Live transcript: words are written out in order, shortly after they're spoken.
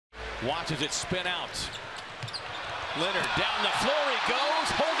Watches it spin out. Leonard down the floor he goes,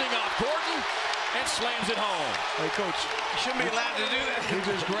 holding off Gordon, and slams it home. Hey, Coach, You shouldn't be allowed to do that. he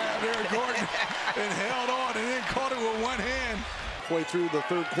just grabbed Eric Gordon and held on and then caught it with one hand. Halfway through the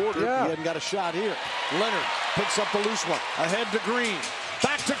third quarter, he hadn't got a shot here. Leonard picks up the loose one. Ahead to Green.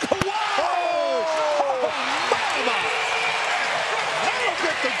 Back to Kawhi. Oh! That'll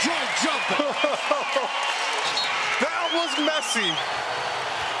get the joint jumping. That was messy.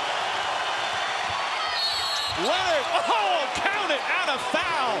 Leonard, count it, out of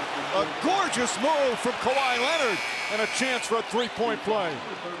foul. A gorgeous move from Kawhi Leonard and a chance for a three-point play.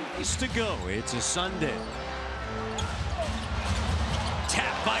 Ways to go. It's a Sunday.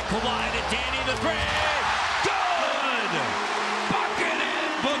 Tap by Kawhi to Danny the three. Good! Bucket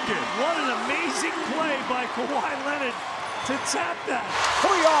and book it. What an amazing play by Kawhi Leonard to tap that.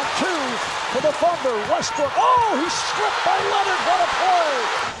 3-on-2 for the Thunder. Westbrook. Oh, he's stripped by Leonard. What a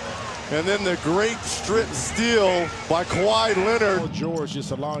play! And then the great strip steal by Kawhi Leonard. George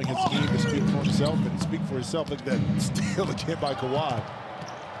just allowing his game to speak for himself and speak for himself. Look at that steal again by Kawhi.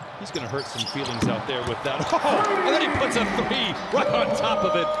 He's going to hurt some feelings out there with that. Oh, and then he puts a three right on top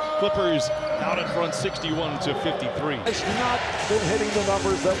of it. Clippers out in front 61 to 53. Has not been hitting the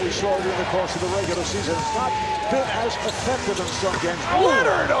numbers that we saw during the course of the regular season. It's not been as effective in some games.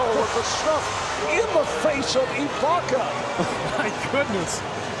 Leonard with the stuff in the face of Ibaka. My goodness.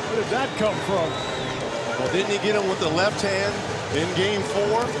 Where did that come from? Well, didn't he get him with the left hand in game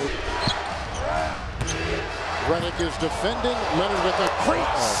 4? Redick is defending. Leonard with a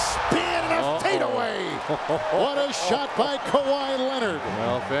great spin and a fadeaway. What a shot by Kawhi Leonard.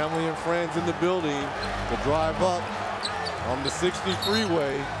 Well, family and friends in the building to drive up on the 60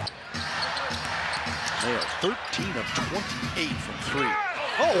 freeway. They are 13 of 28 from 3.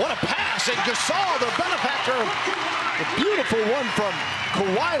 Oh, what a pass. And Gasol, the benefactor. A beautiful one from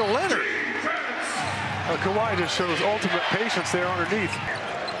Kawhi Leonard. Kawhi just shows ultimate patience there underneath.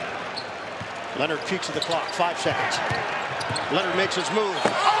 Leonard peeks at the clock. 5 seconds. Leonard makes his move.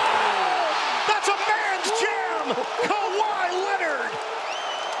 Oh! That's a man's jam! Kawhi Leonard!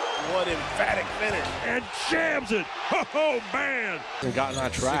 What emphatic finish. And jams it. Oh, man. And gotten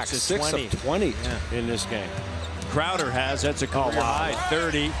on track. 6 of 20 in this game. Crowder has, that's a career high,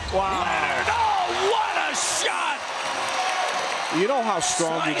 30. Wow. Leonard, oh, what a shot! You know how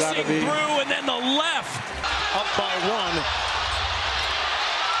strong you got to be. Through and then the left. Up by 1.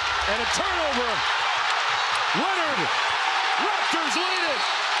 And a turnover. Leonard. Raptors lead it.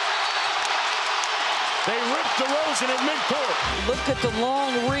 They ripped DeRozan at midcourt. Look at the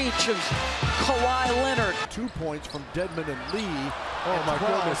long reach of Kawhi Leonard. 2 points from Dedmon and Lee. Oh, my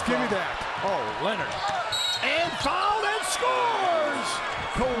goodness. Give me that. Oh, Leonard. And fouled and scores!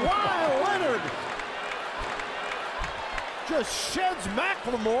 Kawhi Leonard just sheds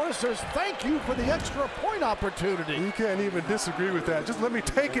McLemore, says thank you for the extra point opportunity. You can't even disagree with that. Just let me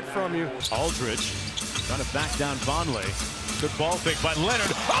take it from you. Aldridge trying to back down Vonleh. Good ball fake by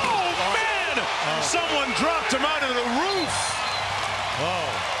Leonard. Oh, man! Someone dropped him out of the roof. Oh,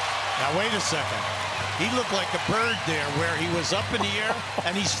 now wait a second. He looked like a bird there where he was up in the air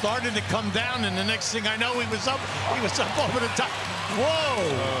and he started to come down, and the next thing I know he was up over the top. Whoa,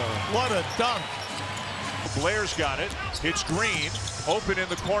 what a dunk. Blair's got it. It's Green. Open in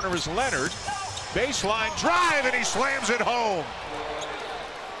the corner is Leonard. Baseline drive, and he slams it home.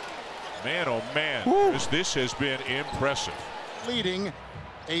 Man, oh man, this has been impressive. Leading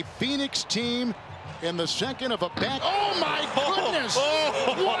a Phoenix team in the second of a back. Oh my goodness!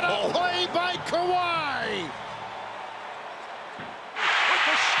 What a play by Kawhi! With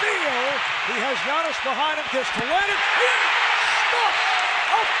the steal, he has Giannis behind him, gets to Leonard. Stuffed!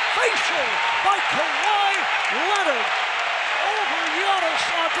 A facial by Kawhi Leonard over Giannis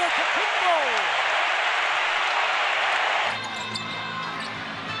Antetokounmpo.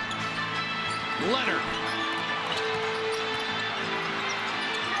 Leonard.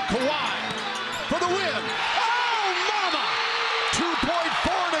 Kawhi for the win. Oh, mama!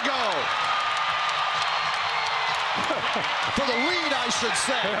 2.4 to go. For the lead, I should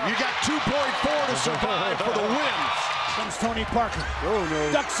say. You got 2.4 to survive for the win. Comes Tony Parker. Oh,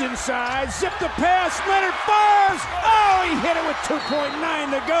 no. Ducks inside, zip the pass, Leonard fires! Oh, he hit it with 2.9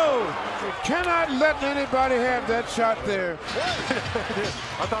 to go. You cannot let anybody have that shot there.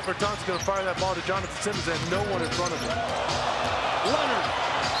 I thought Bertans was going to fire that ball to Jonathan Simmons and no one in front of him. Leonard.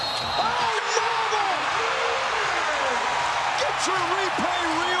 Oh, mama! Get your replay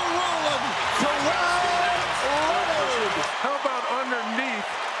reel rolling. Kawhi Leonard. How about underneath,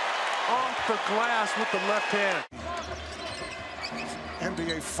 off the glass with the left hand?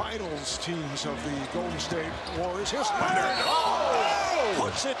 NBA Finals teams of the Golden State Warriors. Here's Leonard. Oh!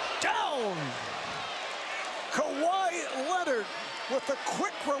 puts it down. Kawhi Leonard with a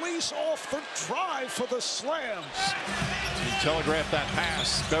quick release off the drive for the slam. He telegraphed that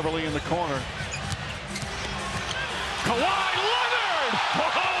pass. Beverly in the corner. Kawhi Leonard!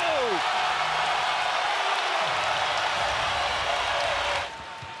 Oh!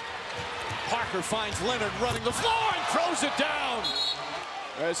 Parker finds Leonard running the floor and throws it down.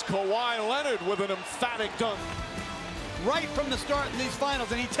 As Kawhi Leonard with an emphatic dunk. Right from the start in these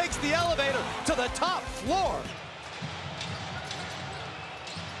finals, and he takes the elevator to the top floor.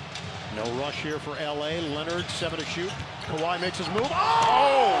 No rush here for LA. Leonard, 7 to shoot. Kawhi makes his move.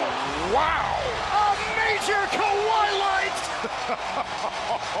 Oh, wow! A major Kawhi light!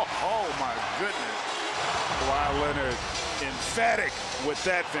 Oh, my goodness. Kawhi Leonard, emphatic with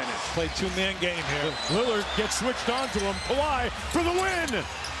that finish. Play two-man game here. Lillard gets switched on to him. Kawhi for the win.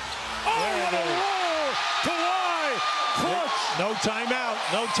 Oh, what a roll! Kawhi, clutch. No timeout.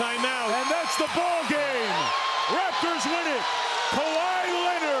 No timeout. And that's the ball game. Raptors win it. Kawhi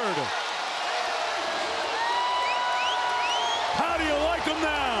Leonard. How do you like him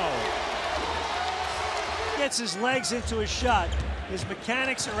now? Gets his legs into his shot. His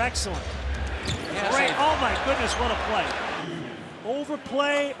mechanics are excellent. Great. Oh my goodness, what a play.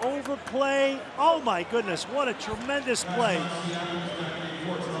 Overplay, overplay. Oh my goodness, what a tremendous play.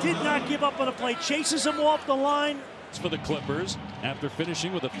 Did not give up on a play. Chases him off the line. For the Clippers, after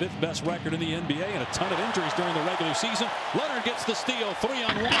finishing with the 5th best record in the NBA and a ton of injuries during the regular season, Leonard gets the steal,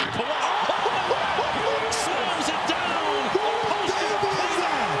 3-on-1. Kawhi slams it down.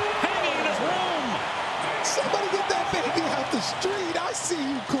 Hanging in his room. Somebody get that baby out the street. I see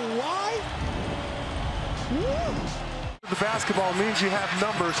you, Kawhi. Woo. The basketball means you have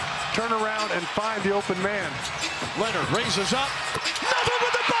numbers. Turn around and find the open man. Leonard raises up. Nothing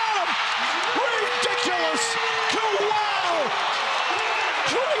but the bottom! Ridiculous! Wow!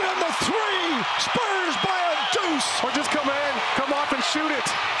 Straight on the 3! Spurs by a deuce! Or just come in, come off and shoot it.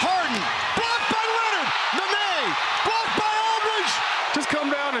 Harden, blocked by Leonard! Nene, blocked by Aldridge! Just come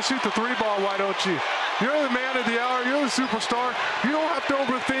down and shoot the 3 ball, why don't you? You're the man of the hour, you're the superstar. You don't have to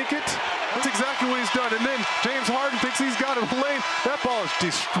overthink it. That's exactly what he's done. And then James Harden thinks he's got it lane. That ball is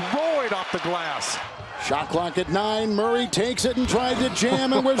destroyed off the glass. Shot clock at 9. Murray takes it and tried to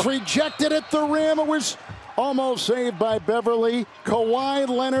jam and was rejected at the rim. It was almost saved by Beverly. Kawhi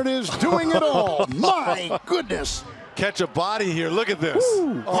Leonard is doing it all. My goodness. Catch a body here. Look at this.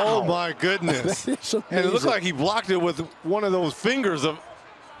 Ooh, oh, wow. my goodness. That is amazing. And it looked like he blocked it with one of those fingers.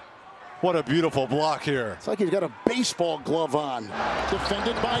 What a beautiful block here. It's like he's got a baseball glove on.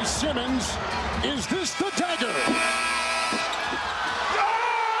 Defended by Simmons. Is this the dagger?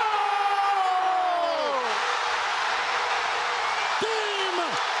 Game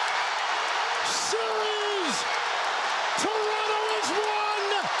series. Toronto has won.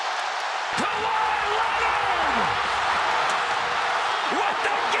 Kawhi Leonard with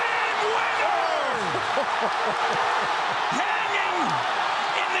the game winner. Hanging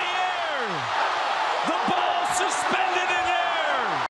in the air. The ball suspended.